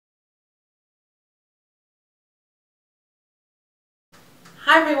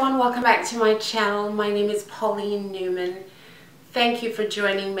Hi everyone, welcome back to my channel. My name is Pauline Newman. Thank you for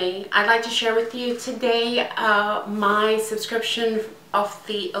joining me. I'd like to share with you today my subscription of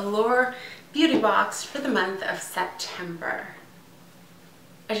the Allure beauty box for the month of September.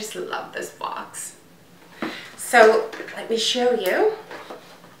 I just love this box. So let me show you.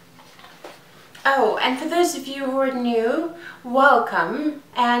 Oh, and for those of you who are new, welcome.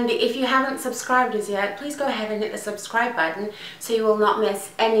 And if you haven't subscribed as yet, please go ahead and hit the subscribe button so you will not miss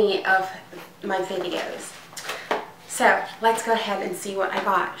any of my videos. So let's go ahead and see what I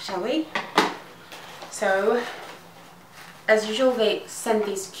got, shall we? So, as usual, they send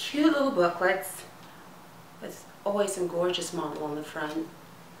these cute little booklets with always some gorgeous model on the front.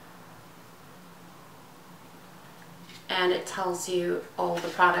 And it tells you all the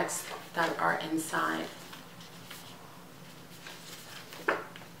products that are inside.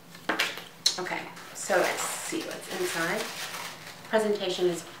 Okay, so let's see what's inside. Presentation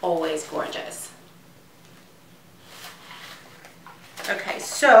is always gorgeous. Okay,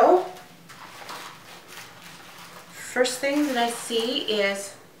 so first thing that I see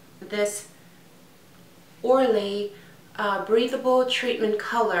is this Orly breathable treatment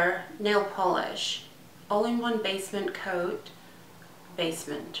color nail polish. All-in-one basement coat.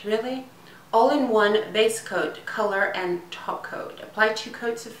 Basement, really? All-in-one base coat, color, and top coat. Apply 2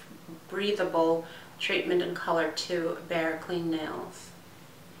 coats of breathable treatment and color to bare clean nails.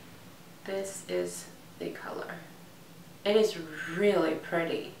 This is the color. It is really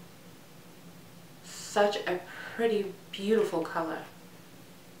pretty. Such a pretty, beautiful color.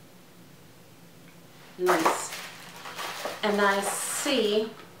 Nice. And I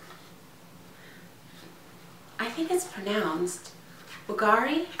see, I think it's pronounced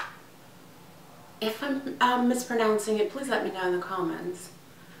Bulgari. If I'm mispronouncing it, please let me know in the comments.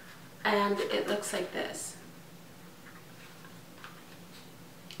 And it looks like this.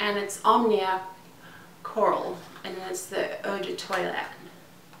 And it's Omnia Coral, and it's the Eau de Toilette.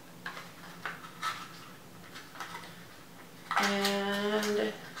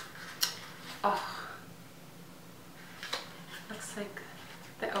 And, oh, looks like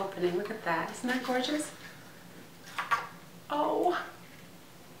the opening. Look at that. Isn't that gorgeous? Oh,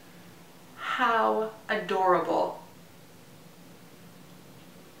 how adorable.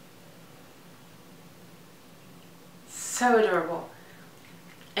 So adorable.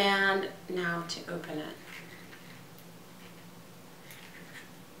 And now to open it.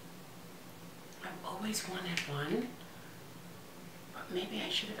 I've always wanted one, but maybe I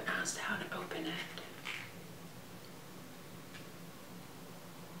should have asked how to open it.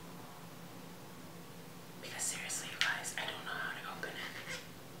 Because seriously, you guys, I don't know how to open it.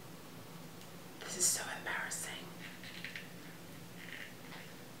 This is so embarrassing.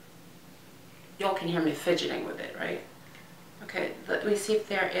 Y'all can hear me fidgeting with it, right? Okay, let me see if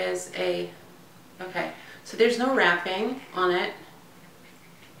there is a, okay, so there's no wrapping on it.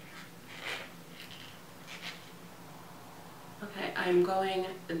 Okay, I'm going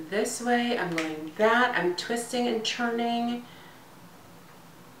this way, I'm going that, I'm twisting and turning.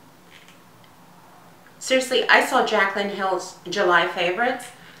 Seriously, I saw Jaclyn Hill's July favorites,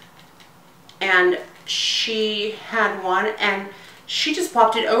 and she had one, and she just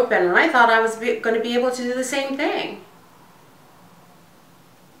popped it open, and I thought I was going to be able to do the same thing.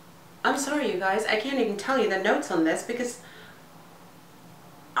 I'm sorry, you guys, I can't even tell you the notes on this because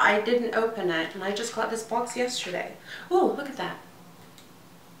I didn't open it, and I just got this box yesterday. Oh, look at that.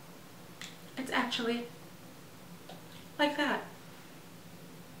 It's actually like that.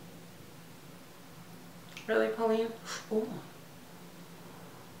 Really, Pauline? Ooh.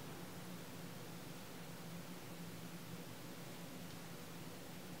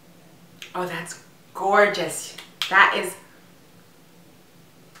 Oh, that's gorgeous. That's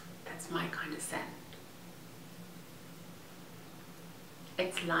my kind of scent.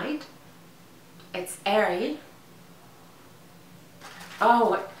 It's light. It's airy.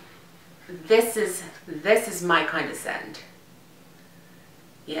 Oh, this is my kind of scent.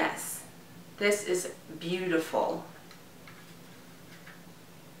 Yes. This is beautiful.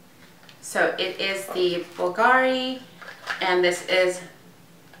 So it is the Bulgari, and this is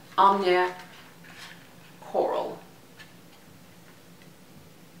Omnia Coral.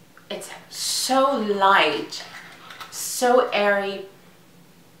 It's so light, so airy.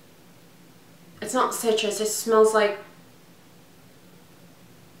 It's not citrus, it smells like,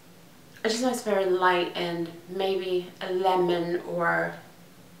 it just smells very light and maybe a lemon or,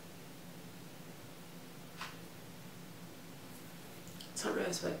 it's not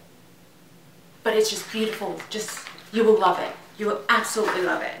rosewood, but it's just beautiful. Just, you will love it. You will absolutely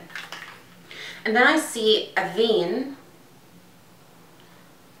love it. And then I see Avene,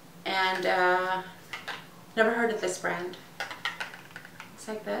 And never heard of this brand. Looks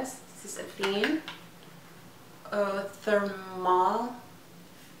like this. This is Athene. Thermal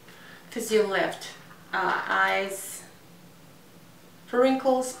Physio Lift. Eyes for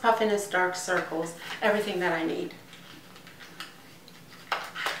wrinkles, puffiness, dark circles, everything that I need.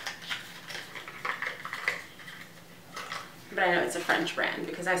 But I know it's a French brand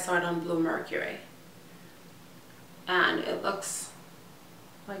because I saw it on Blue Mercury. And it looks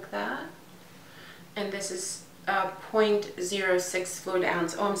like that. And this is 0.06 fluid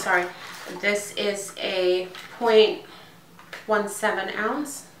ounce. Oh, I'm sorry. This is a 0.17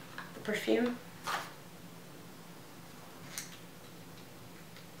 ounce, the perfume.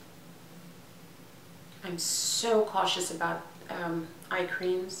 I'm so cautious about eye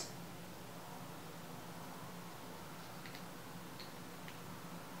creams.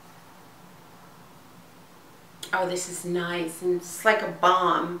 Oh, this is nice, and it's like a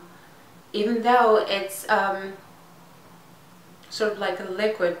balm, even though it's sort of like a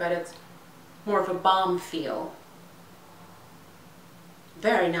liquid, but it's more of a balm feel.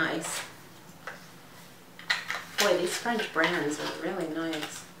 Very nice. Boy, these French brands are really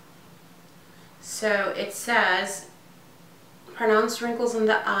nice. So it says, pronounced wrinkles in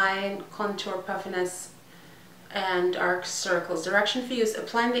the eye, contour, puffiness, and dark circles. Direction for use: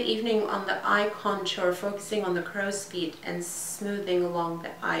 apply in the evening on the eye contour, focusing on the crow's feet and smoothing along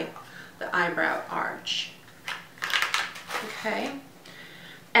the eyebrow arch. Okay.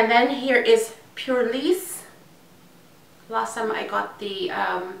 And then here is Pure Lisse. Last time I got the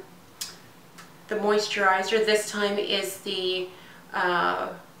moisturizer. This time is the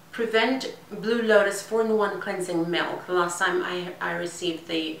Prevent Blue Lotus 4-in-1 Cleansing Milk. The last time I received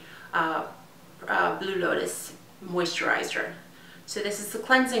the Blue Lotus moisturizer. So this is the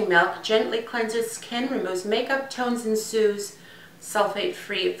cleansing milk. Gently cleanses skin, removes makeup, tones and soothes, sulfate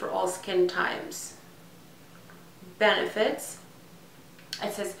free for all skin types. Benefits.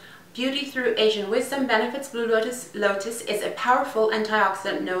 It says beauty through Asian wisdom. Benefits: Blue Lotus is a powerful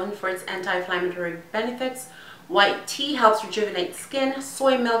antioxidant known for its anti-inflammatory benefits. White tea helps rejuvenate skin.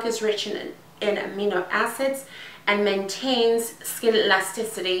 Soy milk is rich in amino acids and maintains skin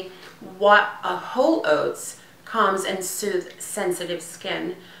elasticity. Whole oats calms and soothes sensitive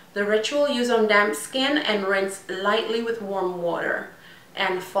skin. The ritual: use on damp skin and rinse lightly with warm water,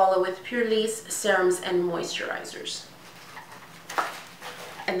 and follow with Pure Lisse serums and moisturizers.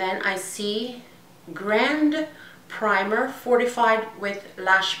 And then I see Grand Primer fortified with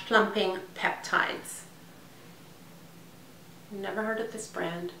lash plumping peptides. Never heard of this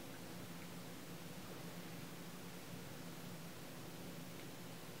brand.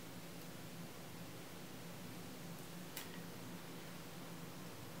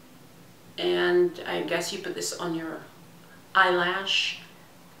 And I guess you put this on your eyelash.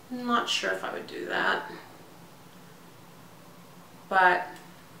 I'm not sure if I would do that, but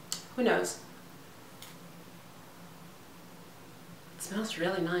who knows? It smells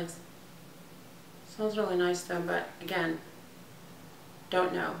really nice. It smells really nice though, but again,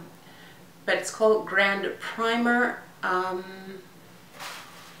 don't know. But it's called Grand Primer. I'll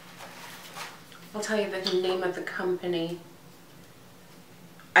tell you the name of the company.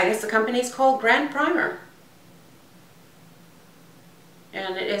 I guess the company is called Grand Primer.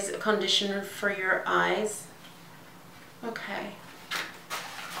 And it is a conditioner for your eyes. Okay.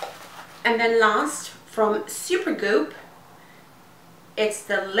 And then last, from Supergoop, it's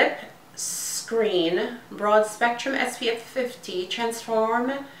the Lip Screen Broad Spectrum SPF 50.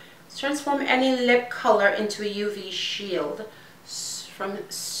 Transform any lip color into a UV shield from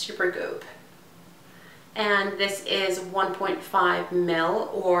Supergoop. And this is 1.5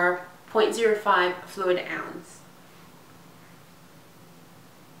 ml or 0.05 fluid ounce.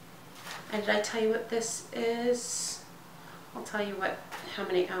 And did I tell you what this is? I'll tell you how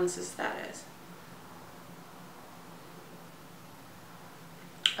many ounces that is.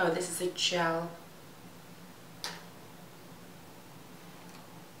 Oh, this is a gel.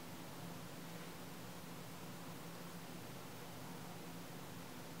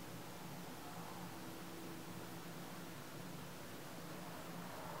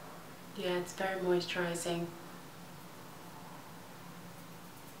 Yeah, it's very moisturizing.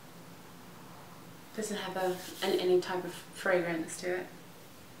 Doesn't have any type of fragrance to it.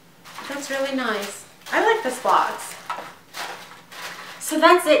 But that's really nice. I like this box. So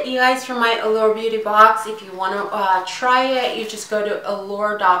that's it, you guys, for my Allure beauty box. If you want to try it, you just go to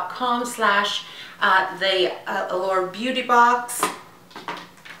allure.com / the Allure beauty box.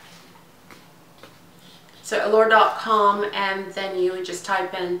 So allure.com, and then you would just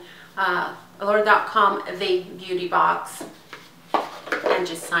type in allure.com the beauty box. and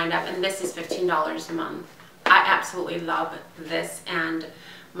just signed up, and this is $15 a month. I absolutely love this and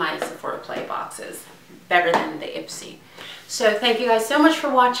my Sephora Play boxes. Better than the Ipsy. So thank you guys so much for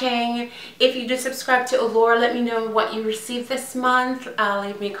watching. If you do subscribe to Allure, let me know what you received this month.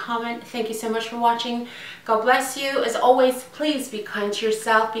 Leave me a comment. Thank you so much for watching. God bless you. As always, please be kind to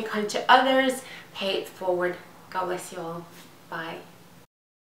yourself, be kind to others, pay it forward. God bless you all. Bye.